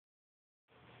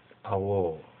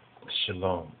Awo,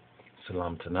 Shalom,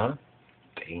 Salam Tana,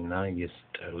 Ina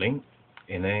Yisterling,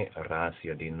 Ine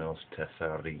Rasiadinos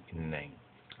Tessari Ine.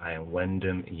 I am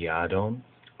Wendem Yadon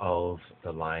of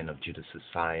the line of Judah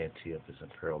Society of His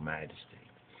Imperial Majesty.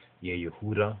 Ye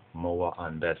Yehuda Moa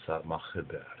Anbesa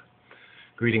Machiber.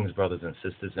 Greetings, brothers and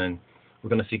sisters, and we're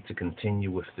going to seek to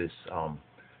continue with this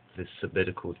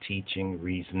sabbatical teaching,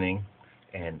 reasoning,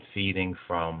 and feeding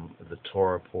from the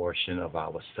Torah portion of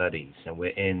our studies. And we're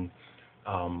in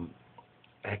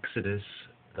Exodus,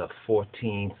 the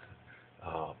 14th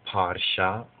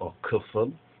Parsha, or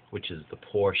Kufl, which is the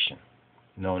portion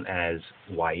known as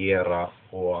Wayera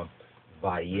or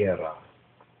Vayera.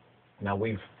 Now,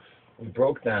 we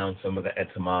broke down some of the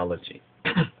etymology,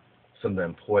 some of the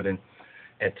important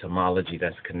etymology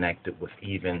that's connected with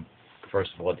even,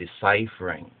 first of all,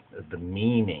 deciphering the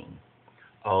meaning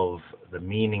of the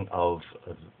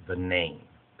name,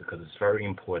 because it's very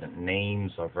important.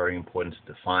 Names are very important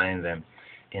to define them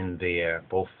in their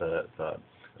both the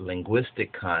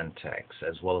linguistic context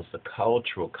as well as the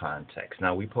cultural context.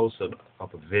 Now, we posted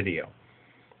up a video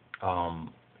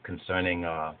concerning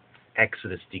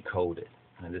Exodus Decoded,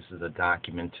 and this is a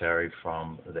documentary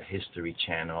from the History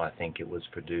Channel. I think it was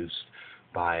produced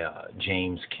by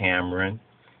James Cameron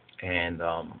and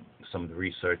some of the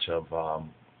research of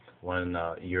one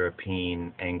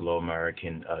European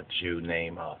Anglo-American Jew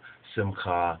named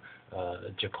Simcha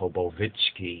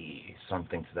Jakobovitsky,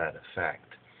 something to that effect.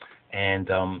 And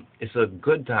it's a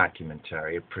good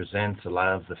documentary. It presents a lot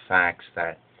of the facts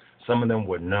that some of them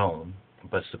were known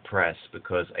but suppressed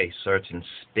because a certain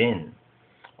spin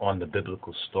on the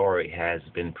biblical story has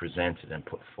been presented and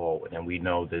put forward. And we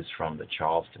know this from the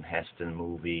Charleston Heston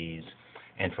movies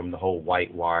and from the whole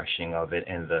whitewashing of it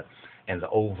and the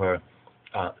over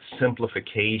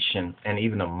simplification and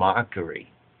even a mockery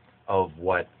of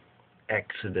what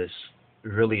Exodus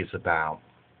really is about.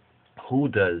 Who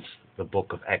does the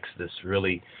book of Exodus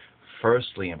really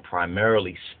firstly and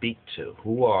primarily speak to?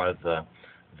 Who are the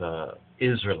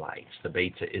Israelites, the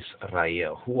Beta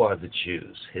Israel? Who are the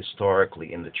Jews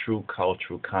historically in the true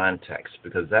cultural context?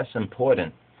 Because that's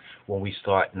important when we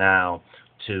start now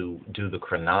to do the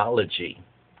chronology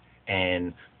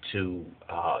and to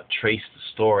trace the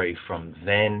story from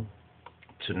then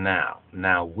to now.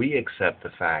 Now, we accept the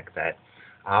fact that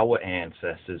our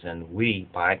ancestors and we,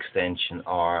 by extension,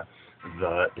 are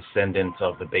the descendants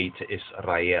of the Beta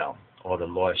Israel, or the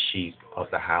lost sheep of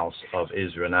the house of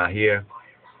Israel. Now,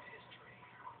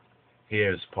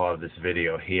 here's part of this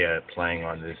video here playing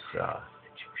on this.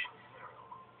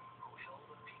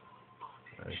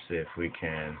 Let's see if we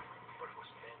can.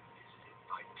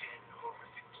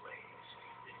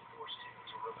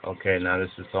 Okay, now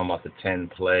this is talking about the 10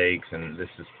 plagues, and this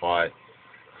is part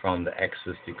from the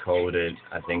Exodus Decoded,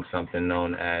 I think something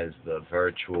known as the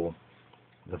virtual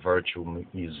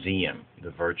museum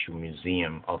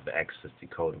of the Exodus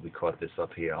Decoded. We caught this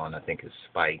up here on, I think it's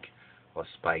Spike or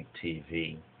Spike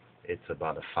TV. It's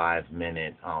about a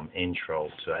 5-minute intro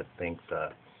to, I think,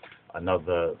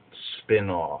 another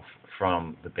spin-off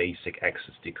from the basic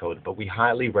Exodus Decoded. But we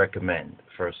highly recommend,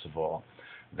 first of all,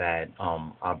 that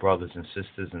our brothers and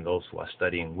sisters and those who are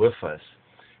studying with us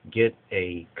get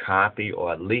a copy,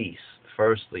 or at least,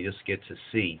 firstly, just get to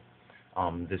see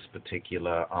this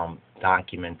particular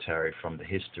documentary from the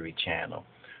History Channel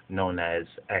known as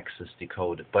Exodus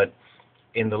Decoded. But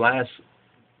in the last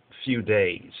few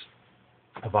days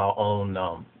of our own,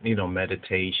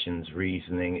 meditations,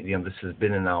 reasoning, this has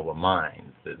been in our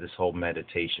mind, this whole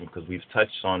meditation, because we've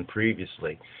touched on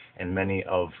previously, and many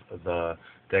of the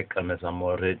Dek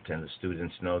Mezamorit and the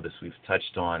students know this, we've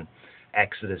touched on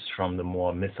Exodus from the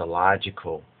more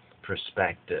mythological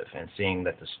perspective, and seeing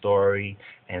that the story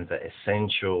and the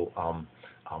essential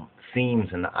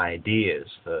themes and the ideas,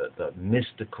 the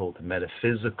mystical, the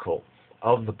metaphysical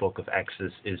of the book of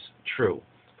Exodus is true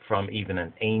from even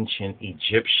an ancient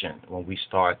Egyptian. When we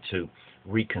start to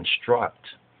reconstruct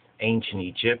ancient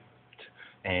Egypt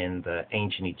and the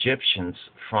ancient Egyptians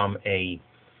from a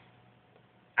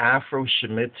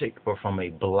Afro-Shemitic or from a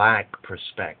black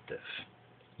perspective,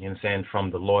 you understand,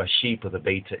 from the lost sheep of the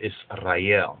Beta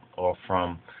Israel, or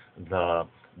from the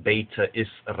Beta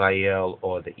Israel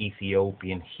or the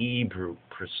Ethiopian Hebrew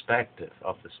perspective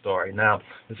of the story. Now,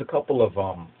 there's a couple of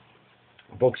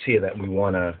books here that we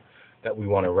want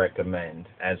to recommend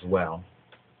as well,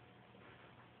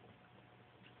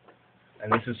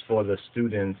 and this is for the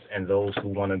students and those who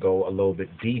want to go a little bit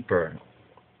deeper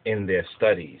in their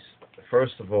studies.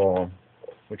 First of all,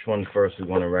 which one first we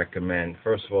want to recommend?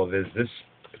 First of all, there's this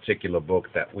particular book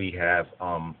that we have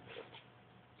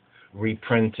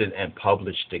reprinted and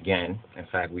published again. In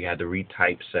fact, we had to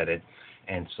retypeset it.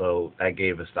 And so that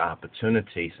gave us the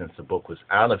opportunity, since the book was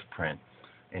out of print,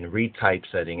 in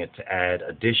retypesetting it to add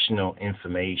additional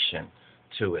information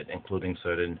to it, including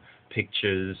certain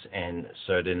pictures and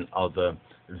certain other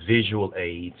visual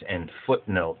aids and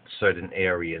footnote certain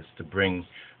areas to bring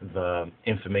the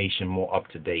information more up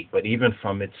to date. But even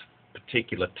from its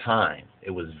particular time,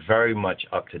 it was very much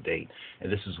up to date. And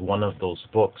this is one of those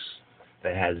books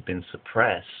that has been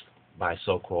suppressed by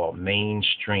so-called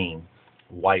mainstream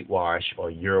whitewash or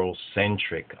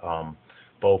Eurocentric,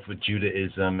 both with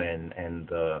Judaism and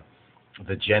the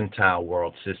Gentile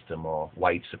world system, or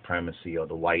white supremacy, or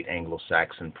the white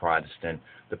Anglo-Saxon Protestant,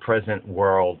 the present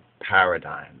world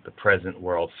paradigm, the present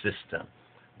world system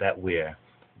that we're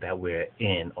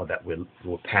in, or that we're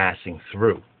passing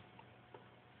through,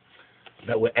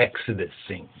 that we're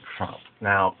exodusing from.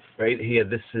 Now, right here,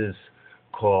 this is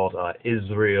called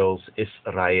Israel's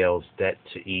Debt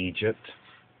to Egypt,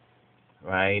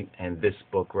 right? And this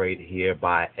book right here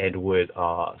by Edward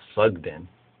Sugden,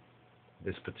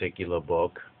 this particular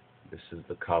book, this is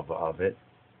the cover of it,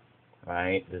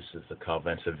 right? This is the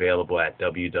cover. It's available at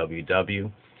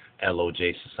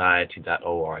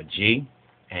www.lojsociety.org,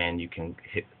 and you can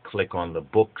click on the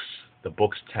books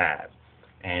tab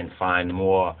and find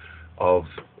more of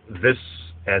this,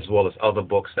 as well as other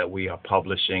books that we are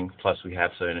publishing. Plus, we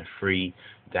have certain free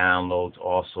downloads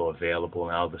also available,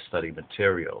 and other study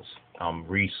materials,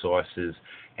 resources,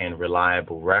 and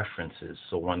reliable references,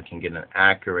 so one can get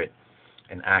accurate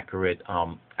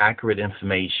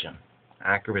information.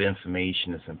 Accurate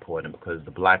information is important, because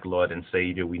the Black Lord and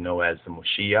Savior we know as the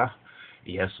Moshiach,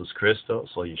 Jesus Christos,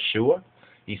 or Yeshua,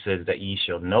 he says that ye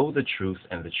shall know the truth,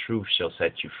 and the truth shall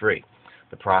set you free.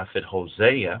 The prophet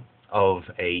Hosea, of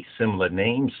a similar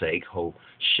namesake,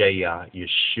 Hosea,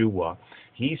 Yeshua,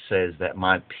 he says that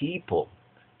my people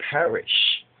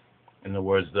perish. In other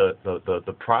words,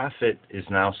 the prophet is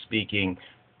now speaking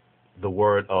the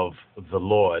word of the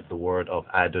Lord, the word of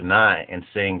Adonai, and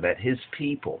saying that his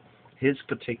people, his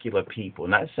particular people,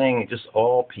 not saying just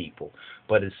all people,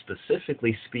 but is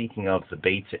specifically speaking of the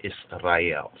Beta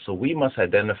Israel. So we must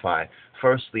identify,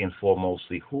 firstly and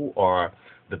foremostly, who are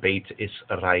the Beta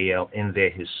Israel in their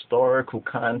historical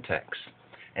context.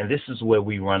 And this is where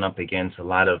we run up against a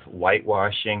lot of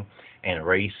whitewashing and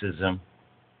racism,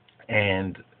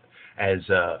 and as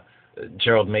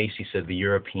Gerald Macy said, the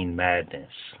European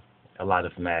madness. A lot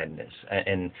of madness.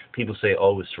 And people say,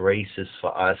 oh, it's racist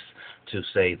for us to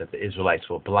say that the Israelites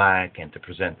were black and to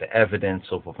present the evidence,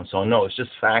 so forth and so on. No, it's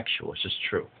just factual. It's just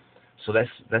true. So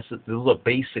those are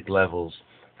basic levels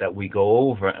that we go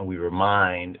over, and we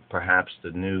remind perhaps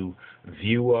the new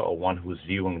viewer, or one who's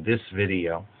viewing this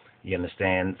video, you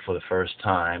understand, for the first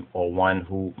time, or one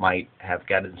who might have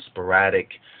gotten sporadic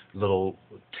little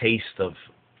taste of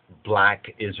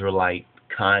black Israelite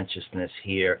consciousness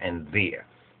here and there.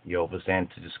 You understand,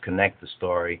 to just connect the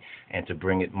story and to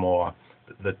bring it more,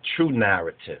 the true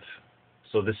narrative.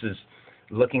 So this is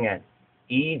looking at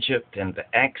Egypt and the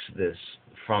Exodus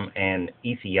from an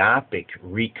Ethiopic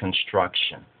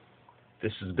reconstruction.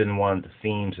 This has been one of the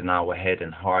themes in our head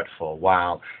and heart for a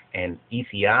while, an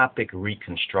Ethiopic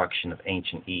reconstruction of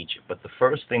ancient Egypt. But the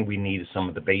first thing we need is some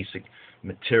of the basic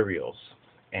materials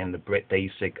and the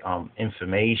basic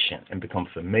information, and become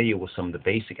familiar with some of the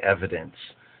basic evidence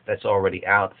that's already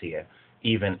out there,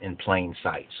 even in plain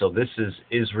sight. So this is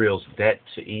Israel's Debt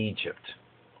to Egypt,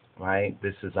 right?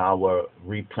 This is our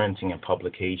reprinting and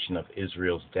publication of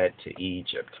Israel's Debt to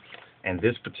Egypt. And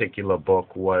this particular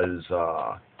book was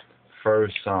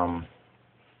first,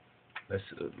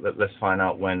 let's find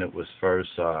out when it was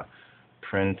first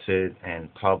printed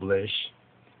and published.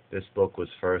 This book was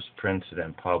first printed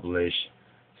and published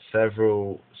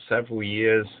several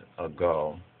years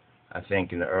ago, I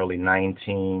think in the early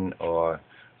 19 or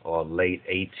late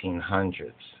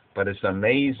 1800s. But it's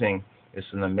amazing.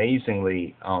 It's an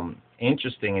amazingly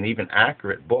interesting and even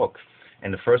accurate book.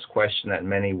 And the first question that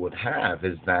many would have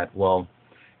is that, well,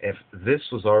 if this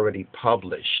was already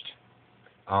published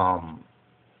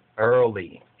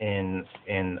early in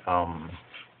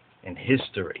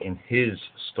history, in his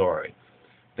story,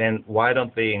 then why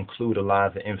don't they include a lot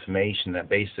of the information that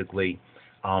basically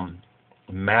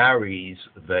marries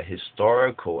the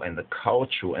historical and the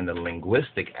cultural and the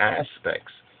linguistic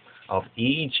aspects of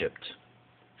Egypt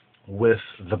with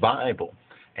the Bible?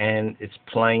 And it's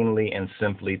plainly and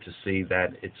simply to see that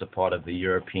it's a part of the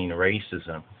European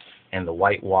racism and the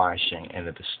whitewashing and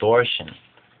the distortion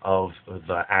of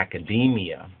the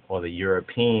academia, or the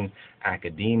European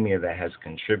academia, that has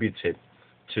contributed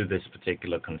to this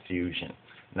particular confusion.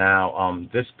 Now,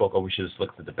 this book, we should just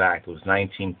look at the back. It was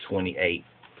 1928.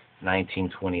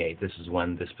 1928. This is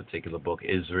when this particular book,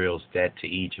 Israel's Debt to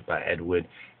Egypt by Edward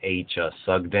H.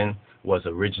 Sugden, was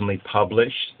originally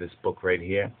published. This book right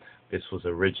here, this was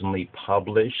originally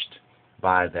published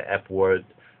by the Epworth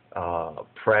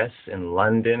Press in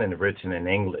London and written in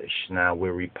English. Now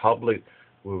we're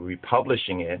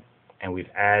republishing it, and we've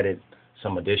added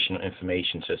some additional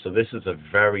information to it. So this is a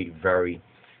very, very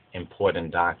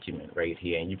important document right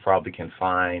here, and you probably can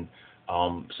find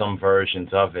some versions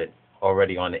of it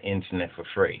already on the internet for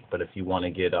free. But if you want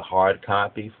to get a hard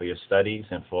copy for your studies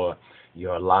and for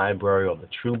your library or the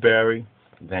Trueberry,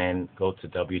 then go to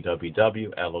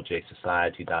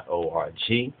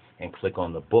www.lojsociety.org and click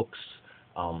on the books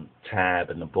tab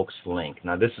and the books link.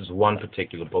 Now this is one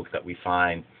particular book that we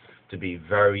find to be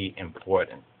very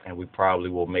important, and we probably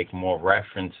will make more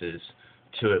references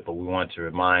to it, but we want to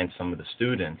remind some of the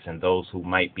students and those who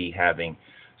might be having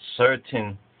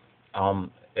certain,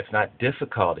 if not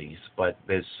difficulties, but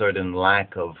there's certain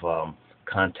lack of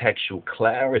contextual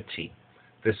clarity.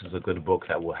 This is a good book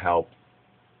that will help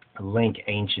link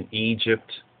ancient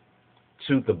Egypt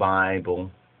to the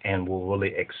Bible and will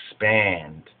really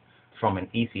expand from an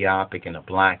Ethiopic and a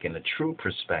black and a true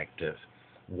perspective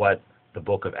what the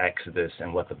book of Exodus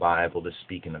and what the Bible is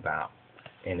speaking about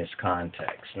in its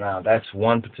context. Now that's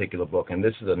one particular book, and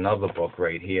this is another book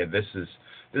right here. This is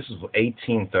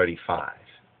 1835.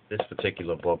 This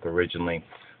particular book originally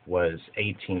was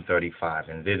 1835,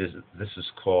 and this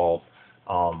is called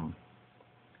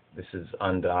this is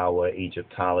under our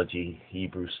Egyptology,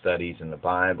 Hebrew Studies in the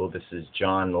Bible. This is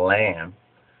John Lamb's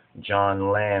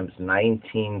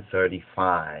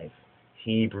 1935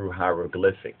 Hebrew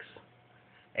Hieroglyphics.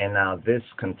 And now this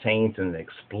contains and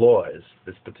explores,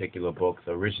 this particular book,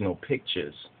 the original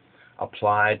pictures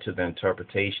applied to the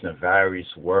interpretation of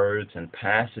various words and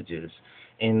passages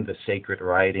in the sacred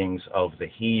writings of the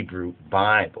Hebrew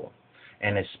Bible,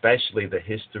 and especially the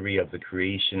history of the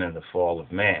creation and the fall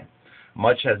of man.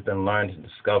 Much has been learned and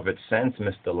discovered since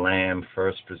Mr. Lamb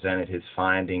first presented his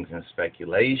findings and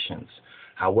speculations.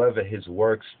 However, his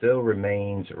work still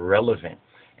remains relevant,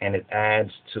 and it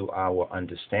adds to our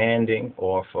understanding,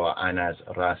 or for Anas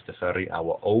Rastafari,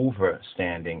 our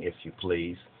overstanding, if you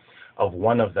please, of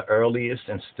one of the earliest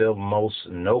and still most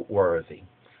noteworthy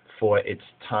for its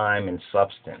time and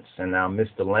substance. And now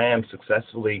Mr. Lamb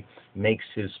successfully makes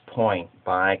his point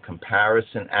by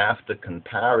comparison after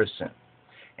comparison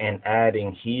and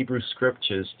adding Hebrew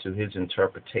scriptures to his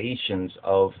interpretations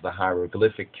of the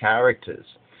hieroglyphic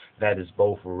characters that is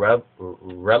both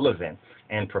relevant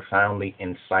and profoundly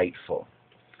insightful.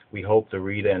 We hope the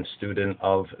reader and student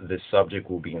of this subject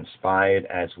will be inspired,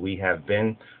 as we have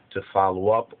been, to follow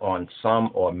up on some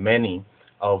or many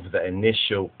of the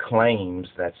initial claims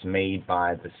that's made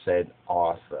by the said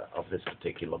author of this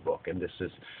particular book. And this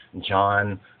is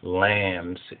John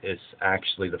Lamb's. It's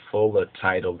actually, the fuller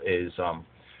title is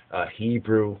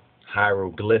Hebrew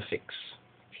Hieroglyphics,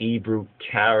 Hebrew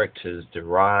Characters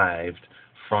Derived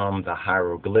from the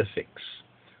Hieroglyphics,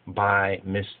 by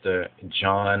Mr.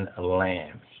 John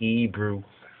Lamb, Hebrew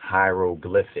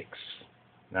Hieroglyphics.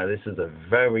 Now this is a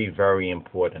very, very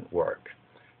important work.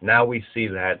 Now we see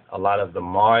that a lot of the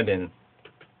modern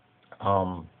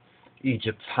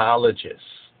Egyptologists,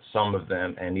 some of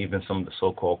them, and even some of the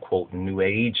so-called, quote, New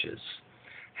Ages,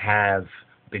 have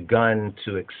begun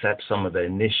to accept some of the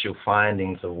initial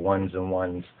findings of ones and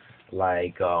ones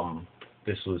like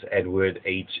this was Edward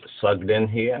H. Sugden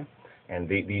here. And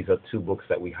these are two books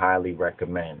that we highly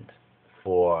recommend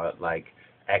for like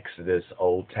Exodus,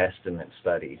 Old Testament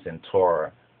studies, and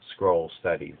Torah scroll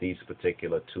studies. These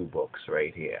particular two books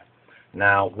right here.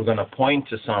 Now we're going to point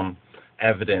to some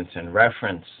evidence and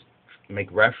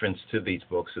make reference to these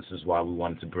books. This is why we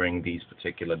wanted to bring these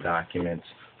particular documents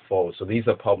forward. So these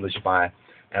are published by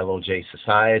LOJ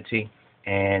Society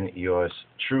and yours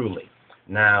truly.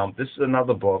 Now, this is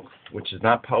another book which is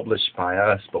not published by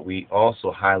us, but we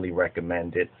also highly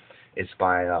recommend it. It's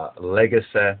by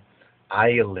Legacy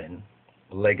Ireland,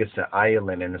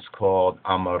 and it's called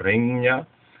Amarinya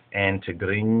and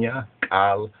Tigrinya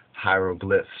Al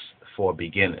Hieroglyphs for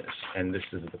Beginners. And this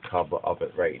is the cover of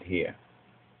it right here.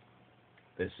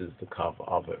 This is the cover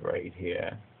of it right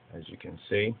here, as you can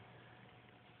see.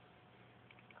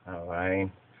 All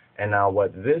right. And now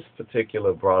what this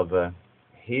particular brother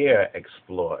here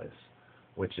explores,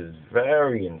 which is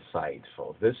very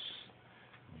insightful. This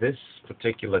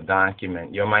particular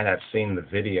document, you might have seen the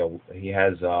video. He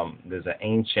has there's an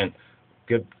ancient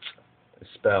GEBTS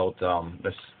spelled.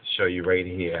 Let's show you right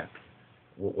here,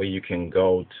 where you can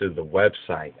go to the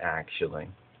website actually,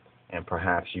 and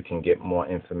perhaps you can get more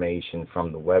information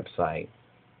from the website.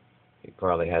 He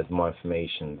probably has more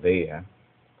information there.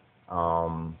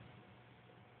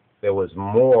 there was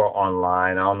more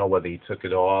online. I don't know whether he took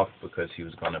it off because he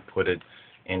was going to put it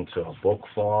into a book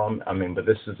form. I mean, but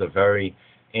this is a very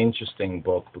interesting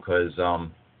book because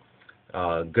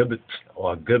GEBTS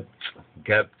or GEBTS,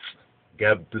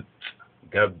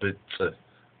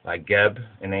 like Geb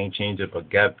in ancient Egypt, but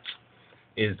GEBTS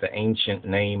is the ancient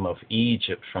name of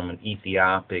Egypt from an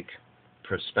Ethiopic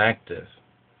perspective.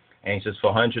 And he says,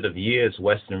 for hundreds of years,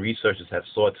 Western researchers have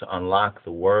sought to unlock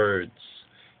the words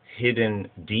hidden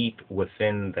deep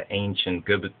within the ancient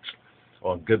GEBTS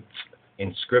or GEBTS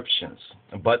inscriptions,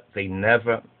 but they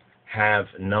never have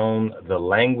known the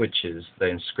languages the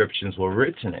inscriptions were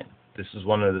written in. This is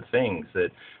one of the things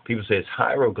that people say is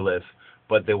hieroglyph,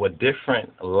 but there were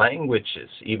different languages,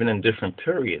 even in different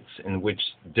periods, in which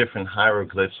different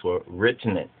hieroglyphs were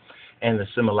written in. And the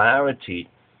similarity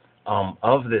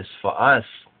of this for us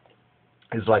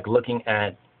is like looking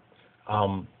at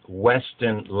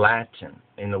Western Latin.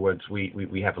 In other words,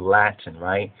 we have Latin,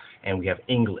 right? And we have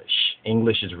English.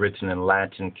 English is written in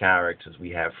Latin characters.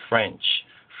 We have French.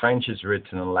 French is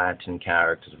written in Latin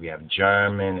characters. We have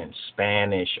German and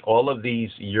Spanish. All of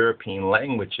these European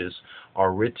languages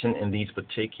are written in these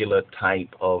particular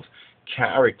type of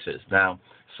characters. Now,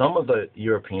 some of the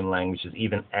European languages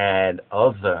even add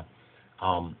other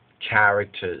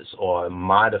characters or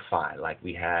modify, like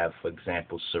we have, for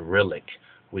example, Cyrillic,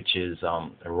 which is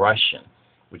Russian,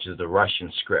 which is the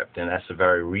Russian script, and that's a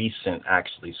very recent,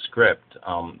 actually, script,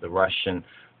 the Russian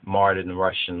modern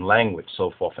Russian language, so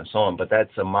forth and so on. But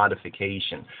that's a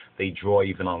modification. They draw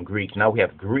even on Greek. Now we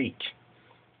have Greek,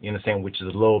 you understand, which is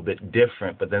a little bit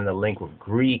different, but then the link with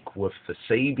Greek, with the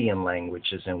Sabian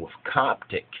languages, and with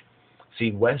Coptic.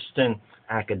 See, Western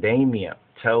academia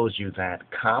tells you that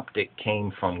Coptic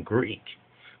came from Greek,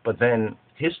 but then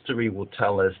history will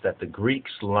tell us that the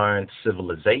Greeks learned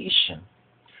civilization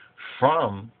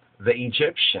from the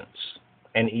Egyptians,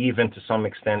 and even to some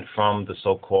extent from the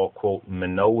so-called, quote,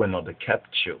 Minoan or the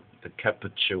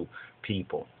Kepchu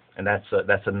people. And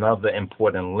that's another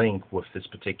important link with this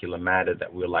particular matter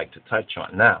that we'd like to touch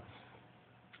on. Now,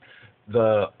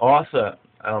 the author,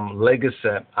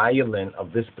 Legacy Ireland,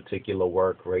 of this particular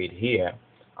work right here,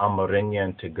 Amarinya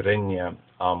and Tigrinya,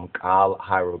 Kal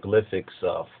Hieroglyphics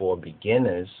for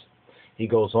Beginners, he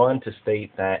goes on to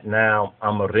state that now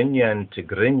Amarinya and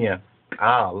Tigrinya,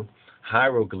 Kal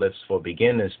Hieroglyphs for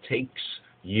Beginners takes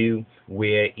you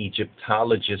where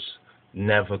Egyptologists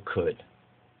never could,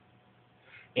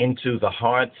 into the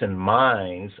hearts and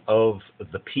minds of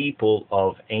the people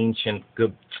of ancient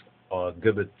GEBTS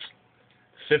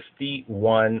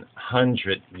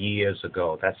 5,100 years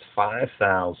ago. That's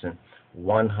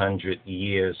 5,100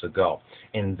 years ago.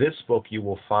 In this book, you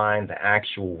will find the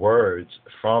actual words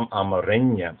from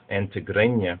Amarinya and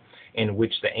Tigrinya, in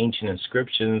which the ancient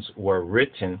inscriptions were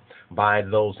written by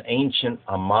those ancient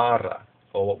Amhara,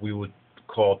 or what we would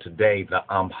call today the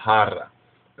Amhara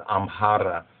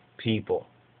people.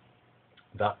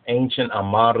 The ancient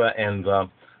Amhara and the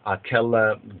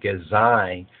Akela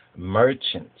Gezai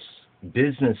merchants,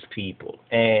 business people,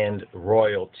 and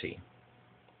royalty.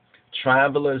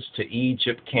 Travelers to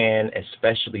Egypt can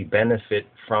especially benefit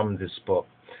from this book,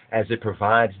 as it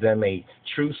provides them a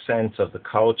true sense of the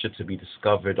culture to be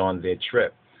discovered on their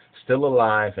trip, still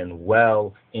alive and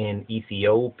well in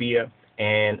Ethiopia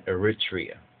and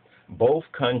Eritrea. Both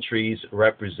countries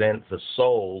represent the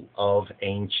soul of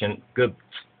ancient GEBTS,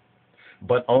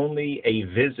 but only a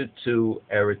visit to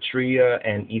Eritrea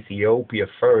and Ethiopia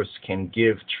first can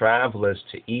give travelers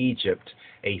to Egypt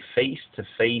a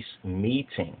face-to-face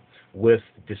meeting with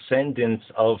descendants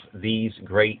of these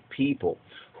great people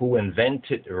who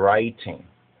invented writing,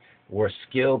 were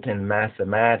skilled in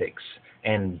mathematics,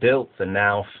 and built the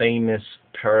now famous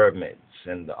pyramids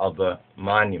and the other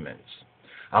monuments.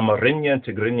 Amarinya and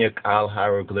Tigrinya Kal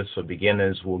Hieroglyphs for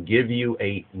Beginners will give you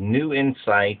a new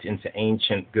insight into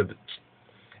ancient GEBTS,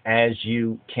 as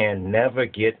you can never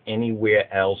get anywhere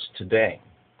else today,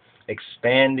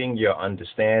 expanding your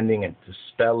understanding and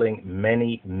dispelling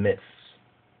many myths.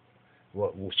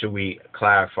 What should we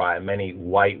clarify? Many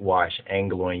whitewashed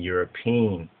Anglo and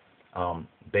European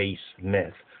based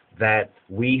myths that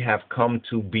we have come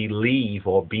to believe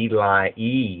or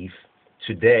believe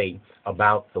today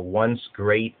about the once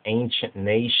great ancient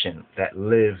nation that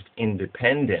lived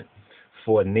independent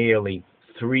for nearly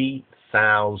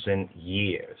 3,000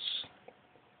 years.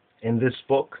 In this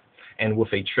book, and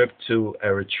with a trip to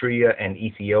Eritrea and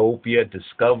Ethiopia,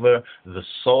 discover the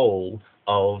soul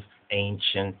of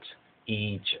ancient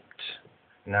Egypt.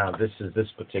 Now, this is this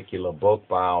particular book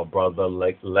by our brother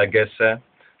Legacy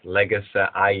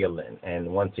Ireland.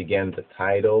 And once again, the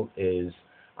title is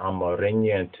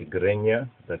Amarinya and Tigrinya,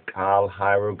 the Kal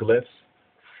Hieroglyphs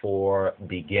for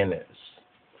beginners,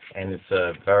 and it's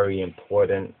a very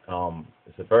important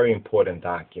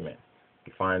document.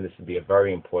 We find this to be a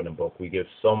very important book. We give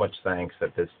so much thanks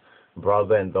that this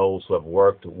brother and those who have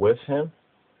worked with him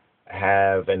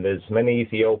have, and there's many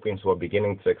Ethiopians who are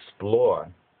beginning to explore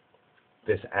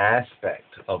this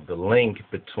aspect of the link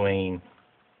between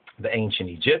the ancient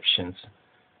Egyptians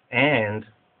and,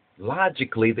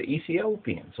 logically, the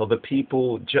Ethiopians, or the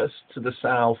people just to the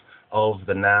south of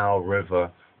the Nile River,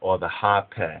 or the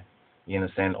Hape, you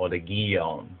understand, or the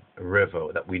Gihon River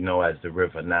that we know as the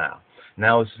River Nile.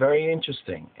 Now, it's very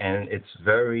interesting, and it's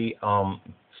very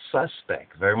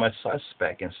suspect, very much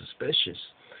suspect and suspicious,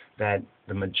 that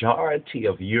the majority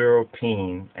of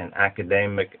European and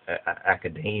academia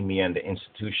and the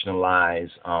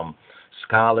institutionalized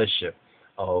scholarship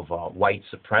of white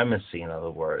supremacy, in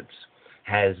other words,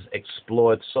 has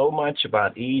explored so much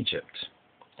about Egypt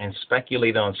and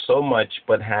speculated on so much,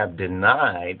 but have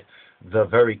denied the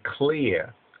very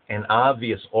clear and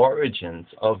obvious origins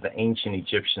of the ancient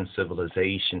Egyptian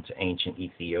civilization to ancient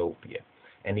Ethiopia,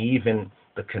 and even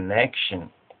the connection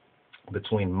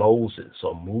between Moses,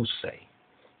 or Muse,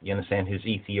 you understand, his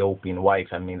Ethiopian wife.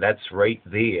 I mean, that's right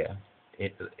there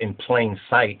in plain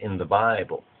sight in the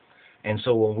Bible. And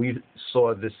so when we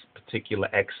saw this particular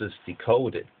Exodus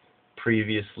decoded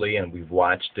previously, and we've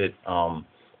watched it,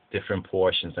 different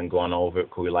portions, and gone over it,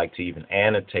 because we like to even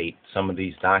annotate some of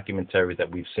these documentaries that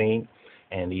we've seen,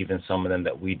 and even some of them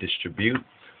that we distribute.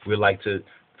 We like to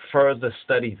further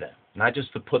study them, not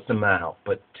just to put them out,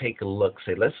 but take a look,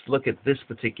 say, let's look at this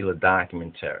particular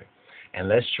documentary, and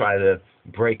let's try to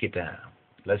break it down.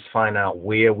 Let's find out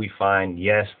where we find,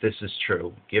 yes, this is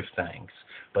true, give thanks,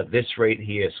 but this right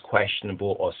here is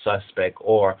questionable or suspect,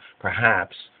 or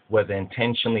perhaps, whether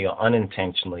intentionally or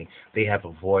unintentionally, they have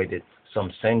avoided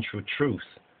some central truth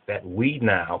that we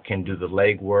now can do the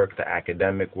legwork, the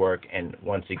academic work, and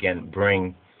once again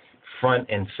bring front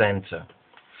and center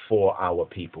for our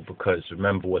people. Because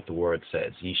remember what the word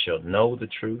says, ye shall know the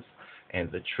truth,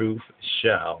 and the truth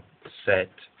shall set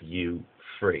you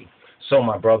free. So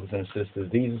my brothers and sisters,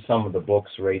 these are some of the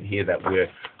books right here that we're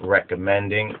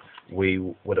recommending. We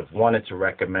would have wanted to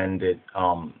recommend it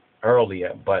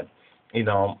earlier, but you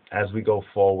know, as we go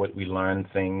forward, we learn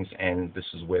things, and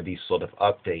this is where these sort of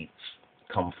updates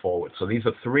come forward. So these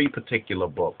are three particular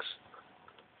books.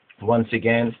 Once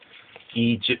again,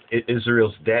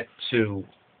 Israel's Debt to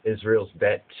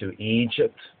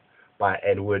Egypt by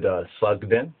Edward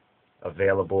Sugden,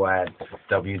 available at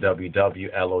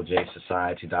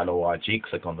www.lojsociety.org.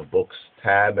 Click on the books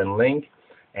tab and link.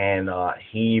 And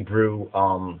Hebrew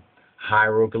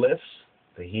hieroglyphs,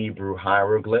 the Hebrew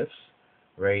hieroglyphs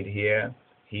right here.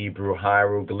 Hebrew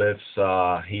hieroglyphs,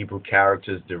 Hebrew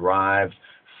characters derived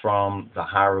from the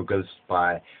hieroglyphs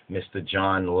by Mr.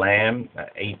 John Lamb,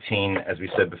 as we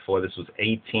said before, this was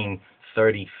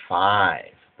 1835,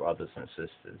 brothers and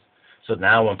sisters. So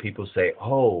now when people say,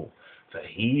 oh, the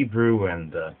Hebrew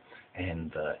and the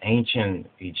ancient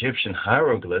Egyptian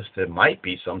hieroglyphs, there might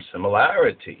be some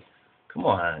similarity. Come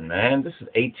on, man, this is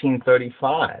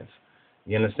 1835.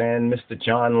 You understand? Mr.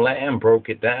 John Lamb broke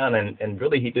it down, and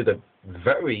really he did a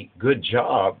very good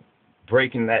job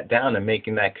breaking that down and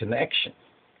making that connection.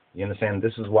 You understand?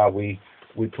 This is why we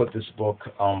put this book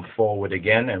forward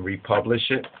again and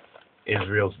republish it,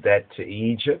 Israel's Debt to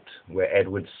Egypt, where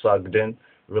Edward Sugden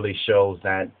really shows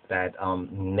that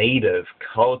native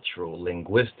cultural,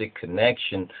 linguistic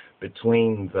connection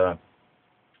between the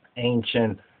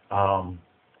ancient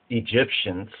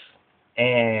Egyptians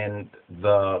and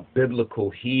the biblical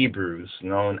Hebrews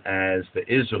known as the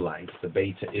Israelites, the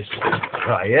Beta Israel.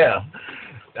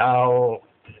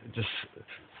 Just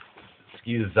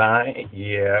excuse I,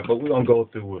 but we're going to go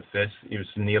through with this. He was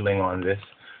kneeling on this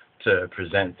to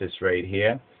present this right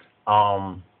here.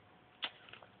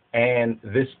 And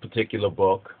this particular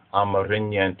book,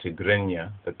 Amarinya and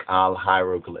Tigrinya, the Kal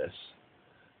Hieroglyphs,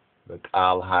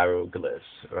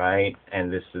 right?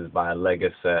 And this is by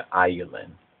Legacy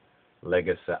Ireland.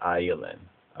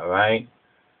 All right?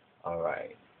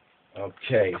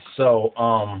 Okay, so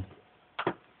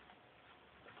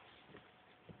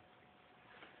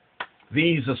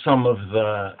these are some of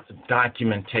the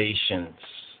documents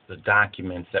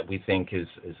that we think is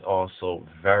also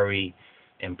very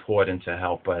important to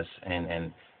help us,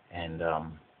 and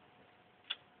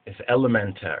it's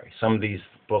elementary. Some of these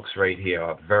books right here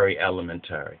are very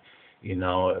elementary. You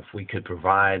know, if we could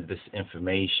provide this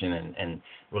information and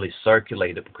really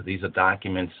circulate it, because these are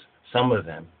documents, some of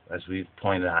them, as we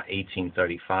pointed out,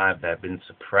 1835, that have been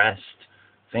suppressed.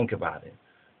 Think about it.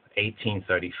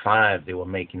 1835, they were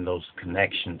making those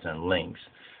connections and links.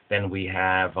 Then we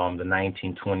have the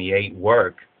 1928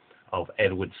 work of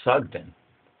Edward Sugden,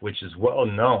 which is well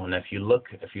known. If you look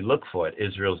for it,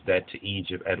 Israel's Debt to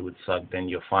Egypt, Edward Sugden,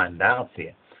 you'll find out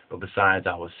there. But besides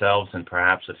ourselves and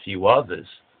perhaps a few others,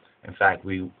 in fact,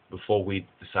 before we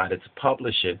decided to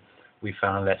publish it, we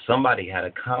found that somebody had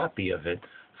a copy of it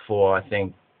for, I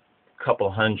think, a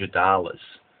couple $100.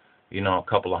 A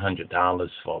couple $100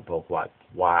 for a book. Like,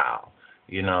 wow.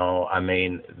 I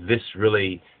mean, this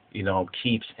really,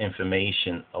 keeps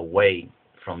information away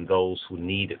from those who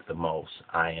need it the most,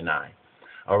 I and I.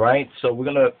 All right, so we're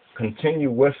gonna continue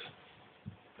with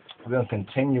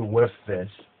this,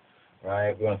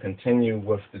 right? We're gonna continue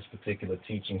with this particular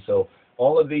teaching. So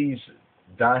all of these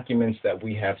documents that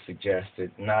we have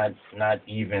suggested, not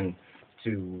even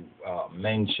to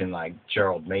mention like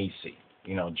Gerald Macy,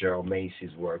 Gerald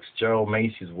Macy's works. Gerald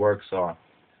Macy's works are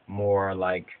more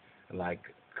like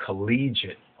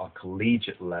collegiate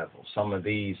level. Some of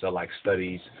these are like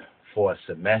studies for a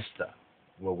semester,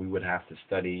 where we would have to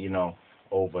study,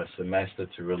 over a semester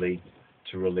to really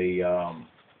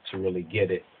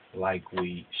get it like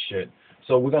we should.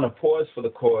 So we're going to pause for the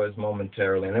cause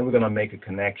momentarily, and then we're going to make a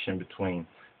connection between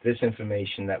this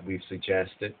information that we've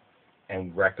suggested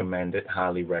and recommended,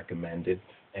 highly recommended,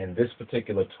 and this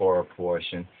particular Torah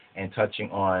portion, and touching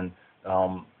on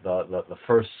the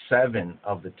first 7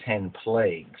 of the 10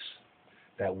 plagues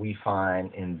that we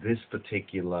find in this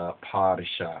particular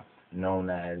parsha known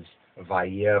as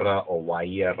Vayera or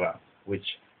Wayera, which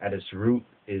at its root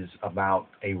is about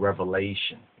a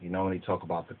revelation. When they talk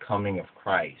about the coming of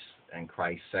Christ and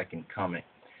Christ's second coming.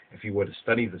 If you were to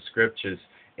study the scriptures,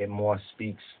 it more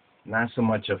speaks not so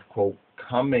much of, quote,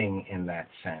 coming in that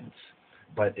sense,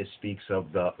 but it speaks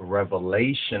of the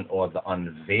revelation or the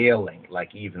unveiling,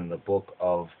 like even the book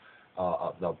of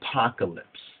the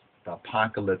Apocalypse. The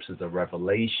Apocalypse is a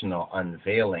revelation or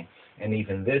unveiling, and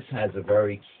even this has a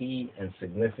very key and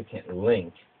significant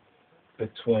link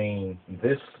between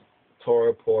this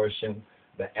Torah portion,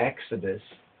 the Exodus,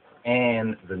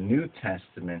 and the New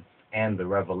Testament, and the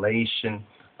revelation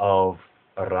of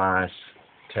Ras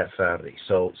Teferi.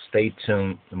 So stay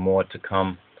tuned, more to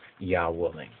come, Yah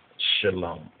willing.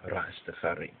 Shalom, Ras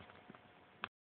Teferi.